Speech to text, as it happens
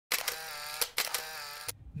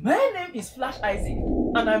My name is Flash Isaac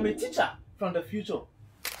and I'm a teacher from the future.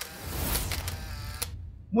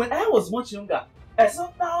 When I was much younger, I saw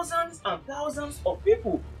thousands and thousands of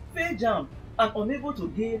people fail Jamb and unable to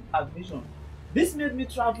gain admission. This made me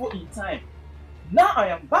travel in time. Now I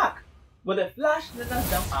am back with a Flashlearners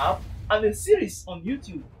Jamb app and a series on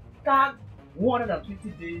YouTube tagged 120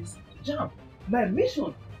 Days to Jamb. My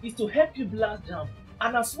mission is to help you blast Jamb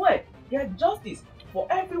and as well get justice for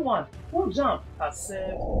everyone who Jamb has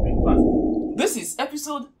served breakfast. This is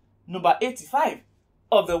episode number 85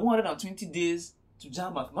 of the 120 Days to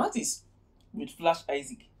Jamb Mathematics with Flash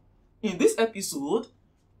Isaac. In this episode,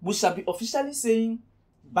 we shall be officially saying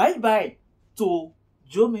bye-bye to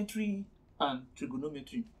geometry and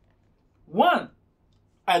trigonometry. One,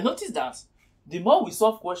 I noticed that the more we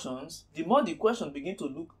solve questions, the more the question begin to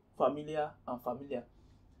look familiar and familiar.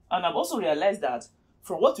 And I've also realized that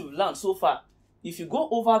from what we've learned so far, if you go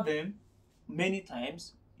over them many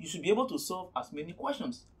times, you should be able to solve as many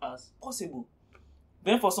questions as possible.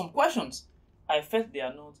 Then for some questions, I felt they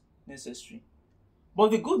are not necessary. But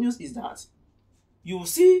the good news is that you will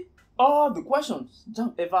see all the questions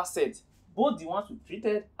Jamb ever said, both the ones we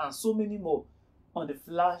treated and so many more on the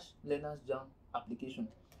Flashlearners Jamb application.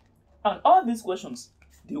 And all these questions,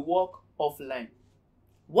 they work offline.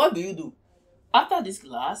 What do? After this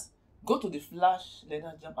class, go to the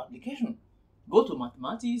Flashlearners Jamb application, go to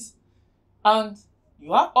mathematics, and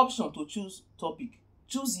you have option to choose topic.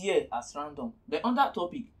 Choose year as random. Then under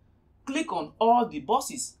topic, click on all the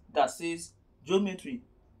boxes that says geometry,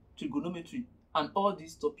 trigonometry, and all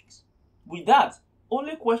these topics. With that,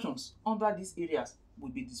 only questions under these areas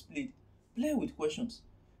will be displayed. Play with questions.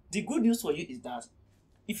 The good news for you is that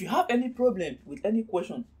if you have any problem with any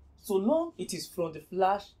question, so long it is from the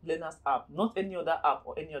Flashlearners app, not any other app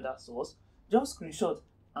or any other source, just screenshot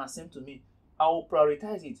and send to me. I will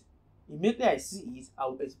prioritize it. Immediately I see it, I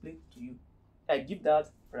will explain to you. I give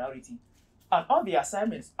that priority. And all the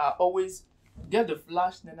assignments are always get the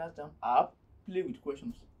Flashlearners Jamb app, play with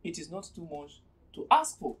questions. It is not too much to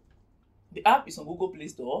ask for. The app is on Google Play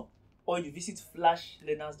Store, or you visit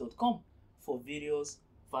flashlearners.com for various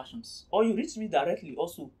versions. Or you reach me directly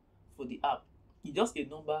also for the app. It's just a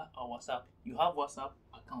number on WhatsApp. You have WhatsApp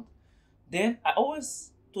account. Then I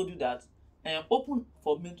always told you that I am open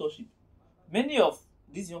for mentorship. Many of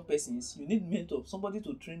these young persons, you need mentor, somebody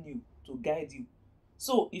to train you, to guide you.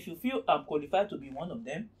 So if you feel I'm qualified to be one of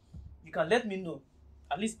them, you can let me know.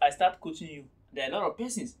 At least I start coaching you. There are a lot of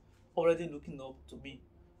persons already looking up to me.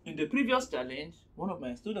 In the previous challenge, one of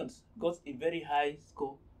my students got a very high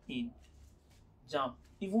score in Jamb.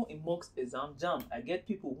 Even in mock exam Jamb, I get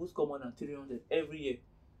people who score more than 300 every year.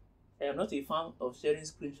 I am not a fan of sharing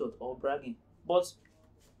screenshots or bragging, but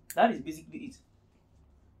that is basically it.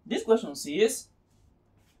 This question says,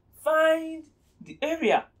 find the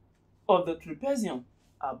area of the trapezium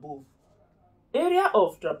above. Area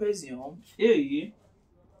of trapezium A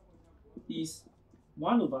is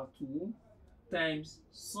 1/2 times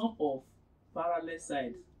sum of parallel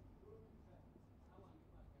sides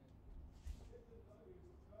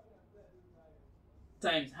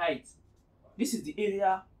times height. This is the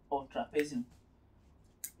area of trapezium.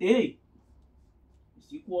 A is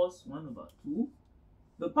equals 1/2.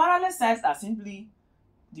 The parallel sides are simply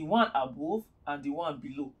the one above and the one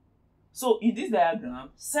below. So in this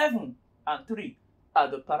diagram, 7 and 3 are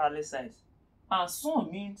the parallel sides. And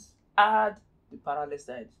sum means add the parallel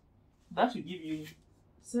sides. That should give you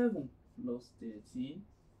 7 plus 13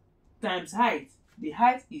 times height. The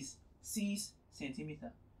height is 6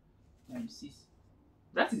 centimeters times 6.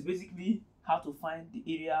 That is basically how to find the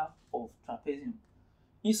area of trapezium.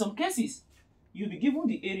 In some cases, you'll be given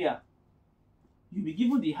the area, you'll be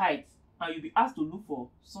given the height, and you'll be asked to look for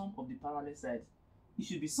sum of the parallel sides. It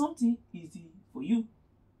should be something easy for you.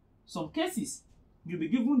 Some cases, you'll be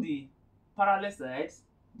given the parallel sides,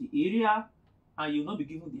 the area, and you'll not be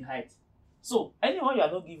given the height. So, anyone you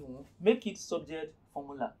are not given, make it subject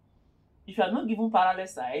formula. If you are not given parallel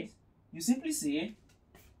sides, you simply say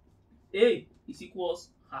A is equals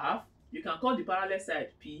half. You can call the parallel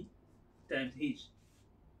side P times H.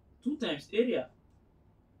 2 times area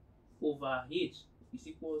over H is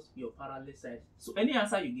equals your parallel sides. So any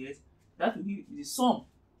answer you get, that will be the sum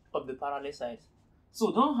of the parallel sides.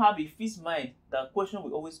 So don't have a fixed mind that question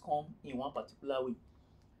will always come in one particular way.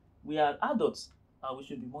 We are adults and we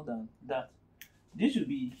should be more than that. This should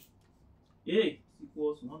be A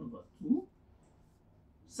equals 1/2.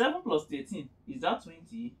 7 plus 13, is that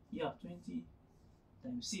 20? Yeah, 20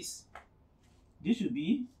 times 6. This should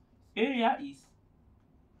be, area is,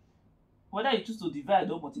 whether you choose to divide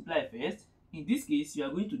or multiply first, in this case, you are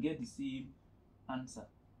going to get the same answer.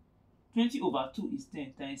 20 over 2 is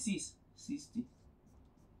 10 times 6, 60.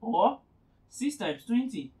 Or 6 times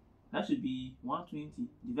 20, that should be 120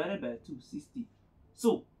 divided by 2, 60.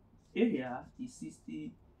 So area is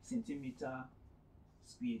 60 centimeter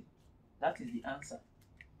squared. That is the answer.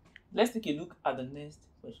 Let's take a look at the next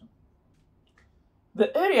question.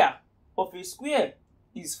 The area of a square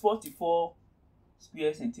is 44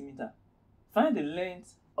 square centimeter. Find the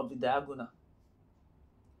length of the diagonal.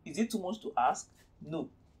 Is it too much to ask? No.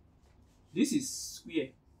 This is square.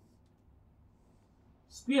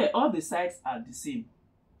 Square, all the sides are the same.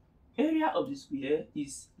 Area of the square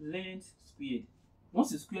is length squared.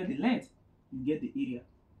 Once you square the length, you get the area.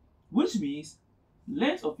 Which means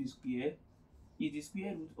length of a square is the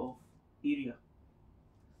square root of area.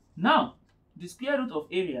 Now, the square root of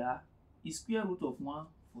area is square root of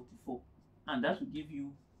 144, and that will give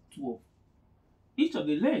you 12. Each of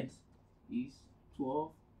the lengths is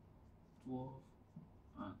 12, 12,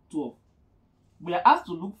 and 12. We are asked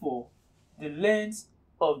to look for the length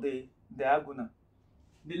of the diagonal.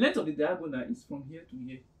 The length of the diagonal is from here to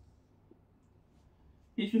here.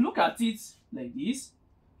 If you look at it like this,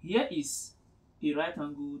 here is a right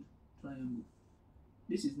angled triangle.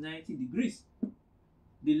 This is 90 degrees.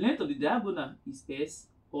 The length of the diagonal is S,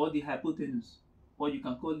 or the hypotenuse, or you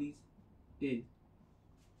can call it L.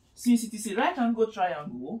 Since it is a right angled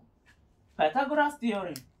triangle, Pythagoras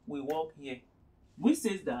theorem will work here, which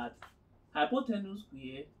says that hypotenuse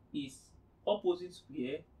square is opposite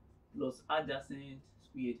square plus adjacent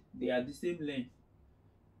squared. They are the same length.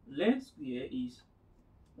 Length square is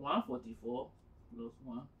 144 plus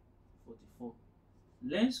 144.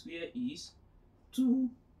 Length square is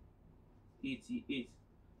 288.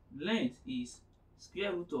 Length is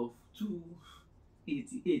square root of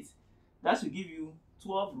 288. That should give you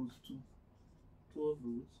 12 root 2. 12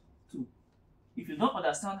 root 2. If you don't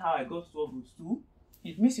understand how I got 12 root 2,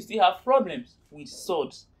 it means you still have problems with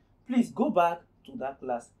swords. Please go back to that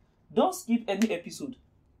class. Don't skip any episode.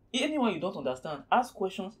 Anyone you don't understand, ask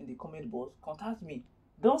questions in the comment box. Contact me.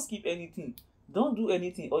 Don't skip anything. Don't do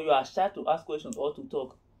anything, or you are shy to ask questions or to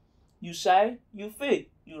talk. You shy, you fail.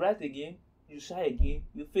 You write again, you shy again,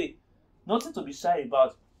 you fail. Nothing to be shy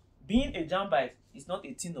about. Being a Jambite is not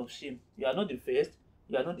a thing of shame. You are not the first,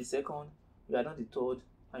 you are not the second, you are not the third,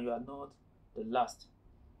 and you are not the last.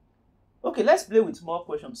 Okay, let's play with more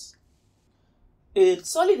questions. A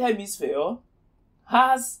solid hemisphere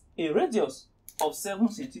has a radius of 7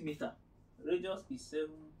 centimeters. Radius is 7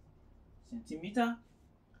 centimeters.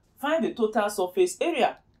 Find the total surface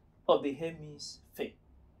area of the hemisphere.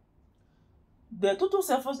 The total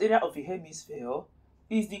surface area of a hemisphere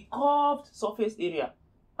is the curved surface area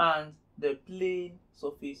and the plane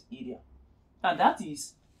surface area. And that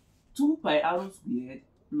is 2 pi r squared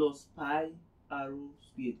plus pi r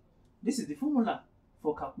squared. This is the formula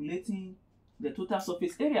for calculating the total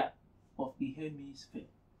surface area of a hemisphere.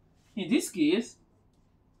 In this case,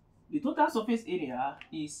 the total surface area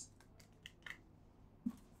is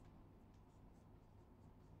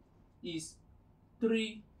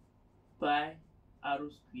 3 pi r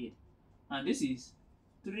squared, and this is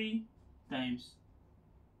 3 times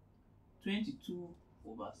 22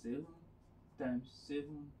 over 7 times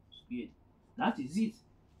 7 squared. That is it.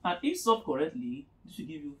 And if solved correctly, this will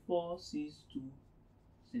give you 462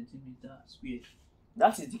 centimeter squared.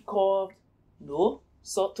 That is the curved,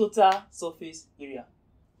 total surface area.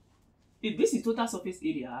 If this is total surface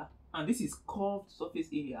area, and this is curved surface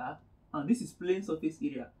area, and this is plane surface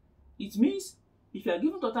area, it means if you are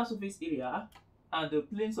given total surface area and the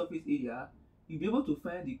plane surface area, you'll be able to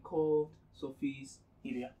find the curved surface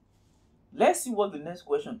area. Let's see what the next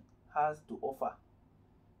question has to offer.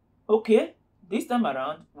 Okay, this time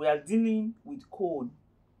around, we are dealing with cone.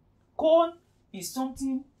 Cone is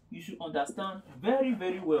something you should understand very,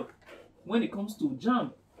 very well when it comes to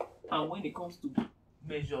Jamb and when it comes to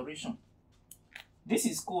measuration. This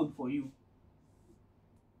is cone for you.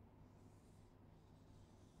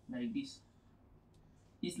 Like this.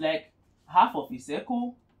 It's like half of a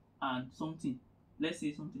circle and something. Let's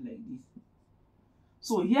say something like this.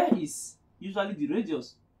 So here is usually the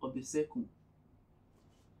radius of the circle.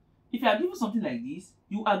 If you are given something like this,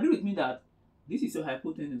 you agree with me that this is your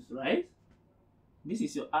hypotenuse, right? This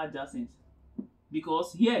is your adjacent.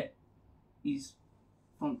 Because here is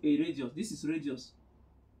from a radius. This is radius.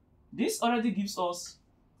 This already gives us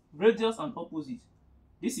radius and opposite.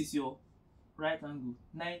 This is your right angle,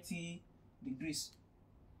 90 degrees.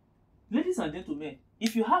 Ladies and gentlemen,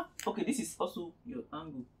 if you have, okay, this is also your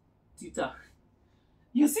angle, theta.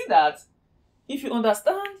 You see that if you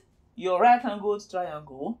understand your right angled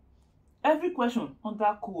triangle, every question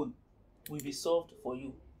under cone will be solved for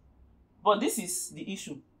you. But this is the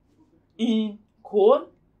issue. In code,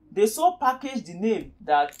 they so package the name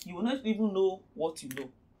that you will not even know what you know.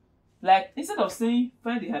 Like instead of saying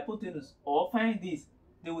find the hypotenuse or find this,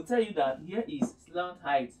 they will tell you that here is slant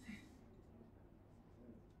height.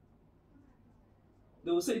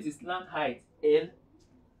 They will say it is slant height L.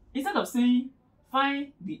 Instead of saying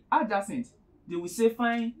find the adjacent, they will say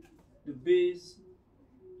find the base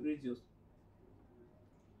radius.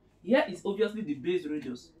 Here is obviously the base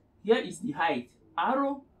radius. Here is the height.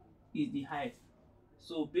 Arrow is the height.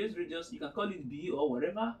 So base radius, you can call it B or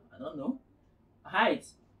whatever, I don't know. Height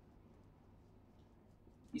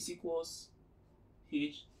is equals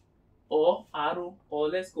H or arrow, or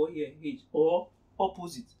let's go here H, or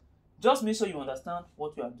opposite. Just make sure you understand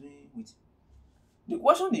what you are doing with. The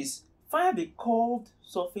question is, find the curved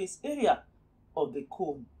surface area of the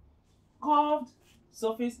cone. Curved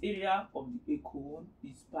surface area of a cone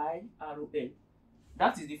is pi arrow L.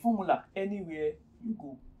 That is the formula anywhere you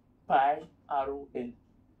go, pi arrow L.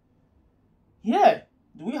 Here,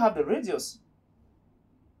 do we have the radius?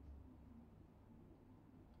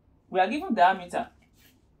 We are given diameter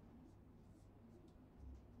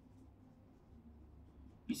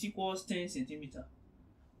is equals 10 centimeter.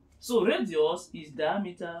 So radius is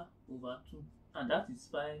diameter over 2, and that is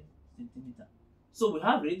 5 centimeter. So we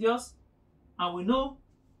have radius, and we know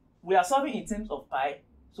we are solving in terms of pi,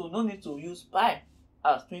 so no need to use pi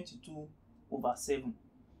as 22/7.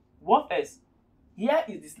 What else? Here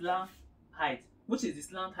is the slant height. Which is the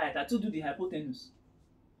slant height? I told you the hypotenuse.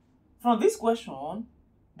 From this question,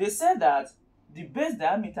 they said that the base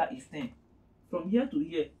diameter is 10. From here to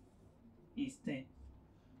here is 10.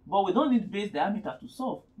 But we don't need base diameter to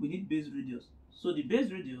solve. We need base radius. So the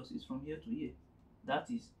base radius is from here to here. That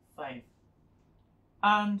is 5.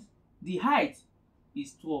 And the height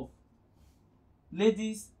is 12.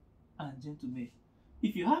 Ladies and gentlemen,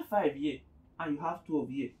 if you have 5 here and you have 12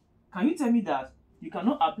 here, can you tell me that you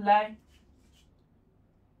cannot apply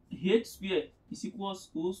h squared is equals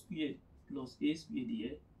o squared plus a squared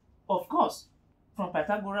here? Of course, from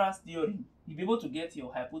Pythagoras theorem, you'll be able to get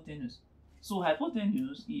your hypotenuse. So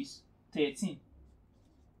hypotenuse is 13,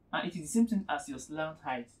 and it is the same thing as your slant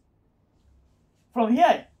height. From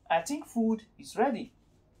here, I think food is ready.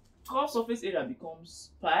 Curved surface area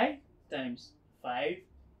becomes pi times 5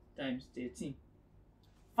 times 13.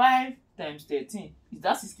 5 times 13, is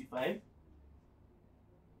that 65?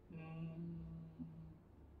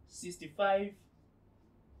 65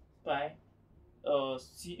 pi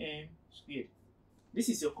cm squared. This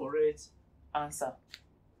is your correct answer.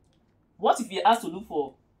 What if you asked to look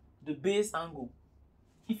for the base angle?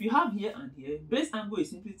 If you have here and here, base angle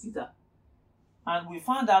is simply theta, and we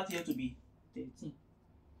found out here to be 13.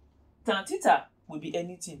 Tan theta will be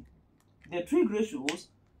anything. The trig ratios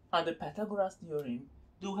and the Pythagoras theorem,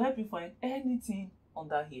 they will help you find anything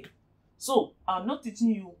under here. So I'm not teaching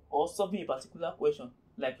you or solving a particular question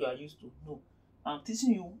like you are used to. No, I'm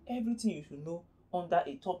teaching you everything you should know under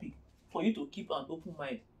a topic for you to keep an open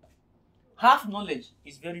mind. Half knowledge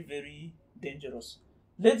is very, very dangerous.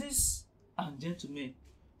 Ladies and gentlemen,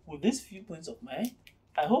 with these few points of mine,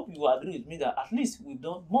 I hope you will agree with me that at least we've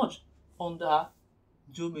done much under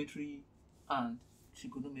geometry and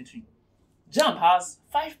trigonometry. Jamb has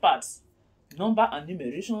 5 parts. Number and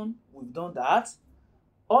numeration, we've done that.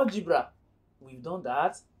 Algebra, we've done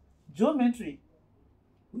that. Geometry,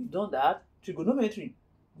 we've done that. Trigonometry,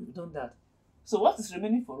 we've done that. So what is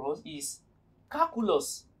remaining for us is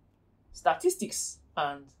calculus, statistics,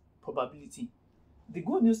 and probability. The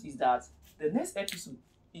good news is that the next episode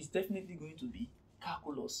is definitely going to be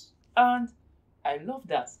calculus, and I love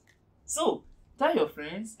that. So tell your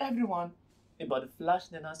friends, everyone, about the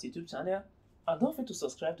Flashlearners YouTube channel, and don't forget to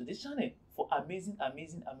subscribe to this channel for amazing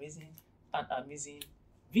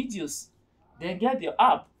videos. Then get your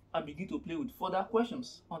app and begin to play with further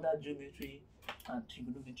questions under geometry and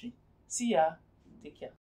trigonometry. See ya. Take care.